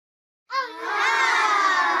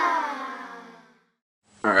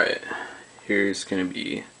Alright, here's going to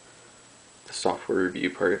be the software review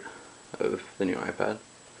part of the new iPad.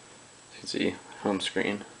 As you can see, home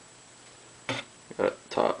screen. Got at the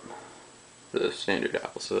top the standard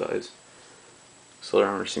Apple size.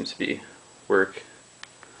 Accelerometer seems to work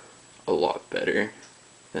a lot better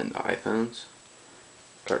than the iPhones.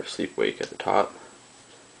 Got a sleep wake at the top,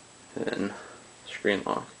 and then screen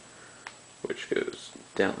lock, which goes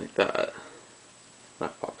down like that.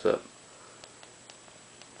 That pops up.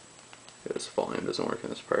 This volume doesn't work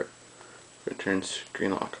in this part. We're gonna turn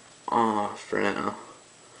screen lock off for now.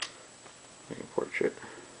 Make a portrait.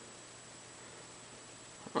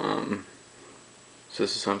 So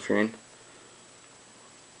this is home screen.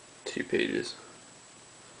 2 pages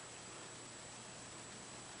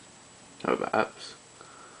of apps.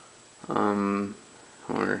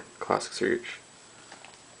 Or classic search.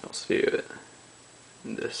 I'll view it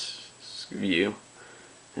in this view,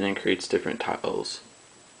 and then creates different tiles.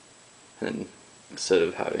 And instead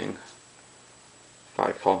of having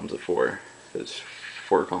 5 columns of 4, it's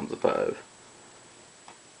 4 columns of 5.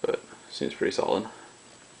 But seems pretty solid.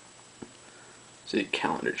 See,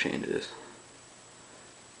 calendar changes.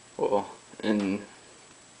 Well, in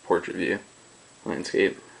portrait view,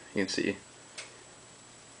 landscape, you can see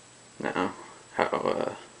now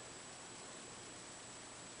how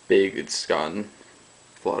big it's gotten.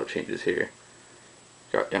 A lot of changes here.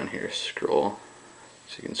 Got down here, scroll,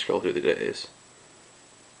 so you can scroll through the days.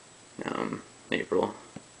 April,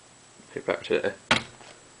 pick back today,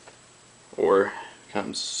 or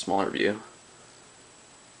becomes smaller view.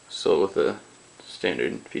 Still with the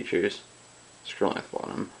standard features, scrolling at the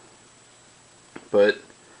bottom, but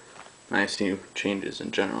nice new changes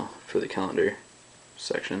in general for the calendar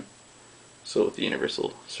section. Still with the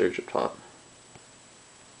universal search up top.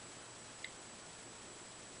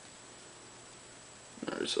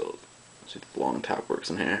 No result. See if the long tab works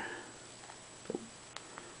in here.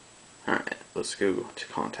 Alright, let's go to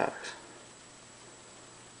contacts.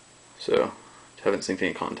 So, haven't synced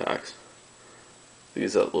any contacts.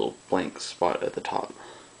 Use that little blank spot at the top.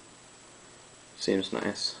 Seems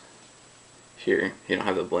nice. Here, you don't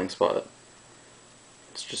have the blank spot.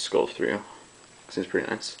 Let's just scroll through. Seems pretty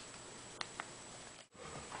nice.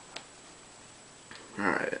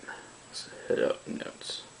 Alright, let's hit up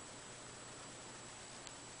notes.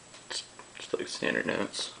 Just like standard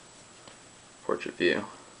notes. Portrait view.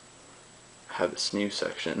 I have this new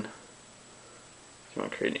section. If you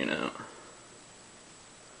want to create a new note,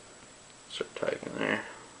 start typing there.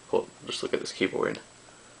 Well, just look at this keyboard.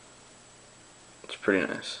 It's pretty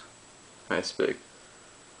nice. Nice big.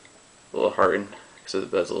 A little hard because of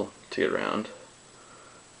the bezel to get around,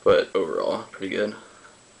 but overall pretty good.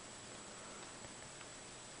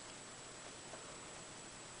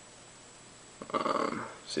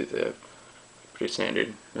 See if they have pretty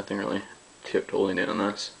standard. Nothing really totally new on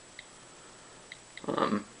this.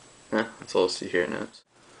 Yeah, that's all I see here in notes.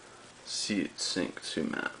 See it sync to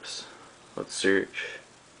maps. Let's search.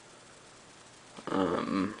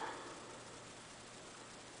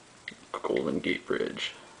 Golden Gate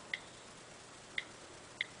Bridge.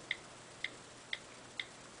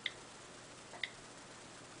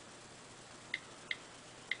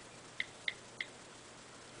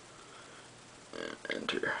 And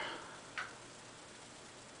enter.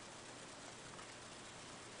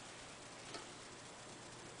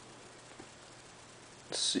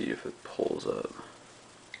 Let's see if it pulls up.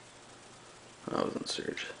 I was in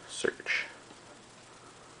search. Search.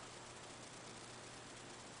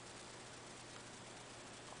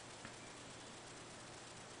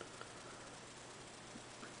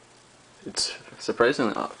 It's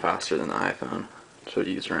surprisingly a lot faster than the iPhone. So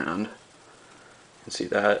use around. You can see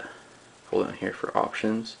that. Pull down here for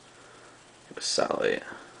options. Go satellite.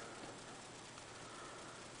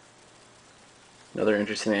 Another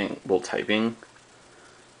interesting thing while typing,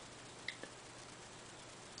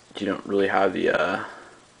 you don't really have the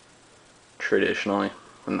traditionally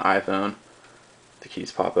on the iPhone the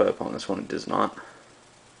keys pop up. On this one it does not.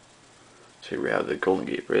 So here we have the Golden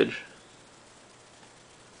Gate Bridge.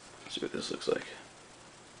 Let's see what this looks like.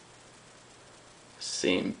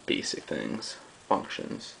 Same basic things,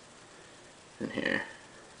 functions in here.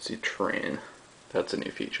 See train, that's a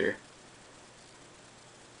new feature.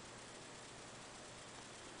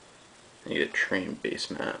 And you get train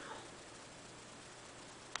base map.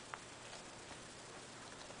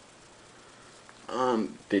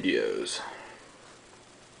 Videos.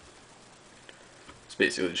 This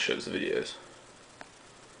basically just shows the videos.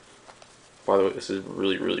 By the way, this is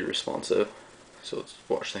really responsive. So let's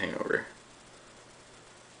watch The Hangover.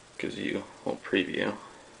 Gives you a little preview.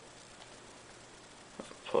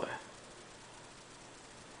 Play.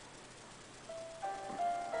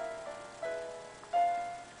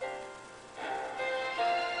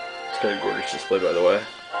 got a gorgeous display, by the way.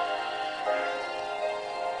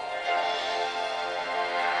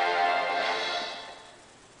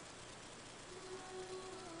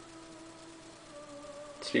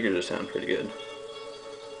 Speakers just sound pretty good.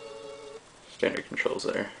 Standard controls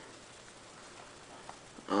there.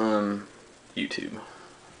 YouTube.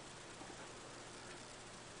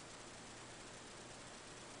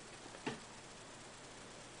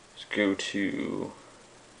 Let's go to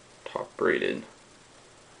top rated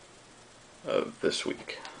of this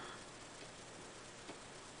week.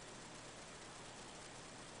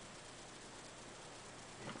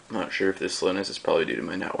 I'm not sure if this slowness is probably due to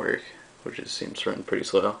my network, which just seems to run pretty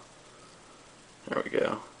slow. There we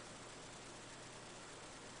go.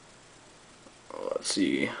 Let's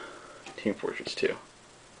see, Team Fortress 2.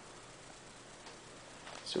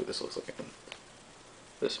 Let's see what this looks like in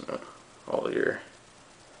this mode. All your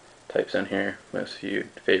types down here, most viewed,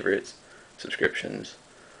 favorites, subscriptions.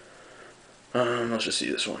 Let's just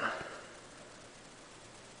see this one.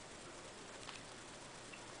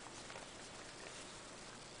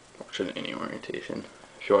 Watch it in any orientation.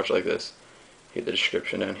 If you watch like this, you get the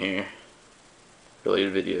description down here,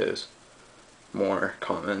 related videos, more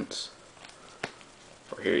comments,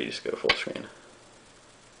 or here you just go full screen.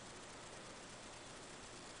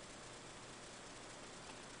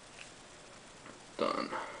 Done.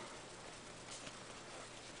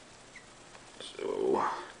 So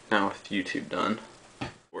now with YouTube done,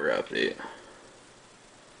 we're update.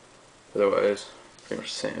 Otherwise, pretty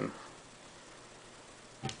much the same.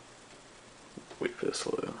 Wait for this to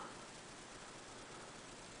load.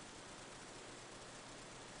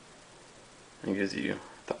 It gives you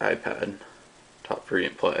the iPad top free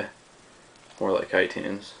and play. More like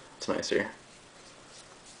iTunes. It's nicer.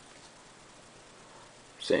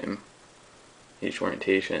 Same. Each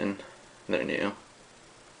orientation, they're new.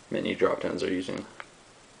 Menu drop downs they're using.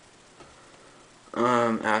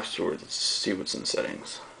 Afterwards, let's see what's in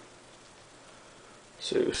settings.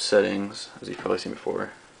 So settings, as you've probably seen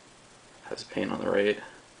before, has a pane on the right.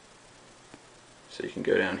 So you can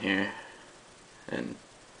go down here and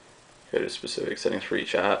go to specific settings for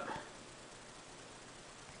each app.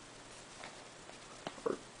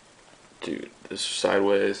 Or do this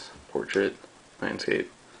sideways, portrait,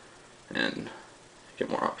 landscape, and get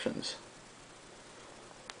more options.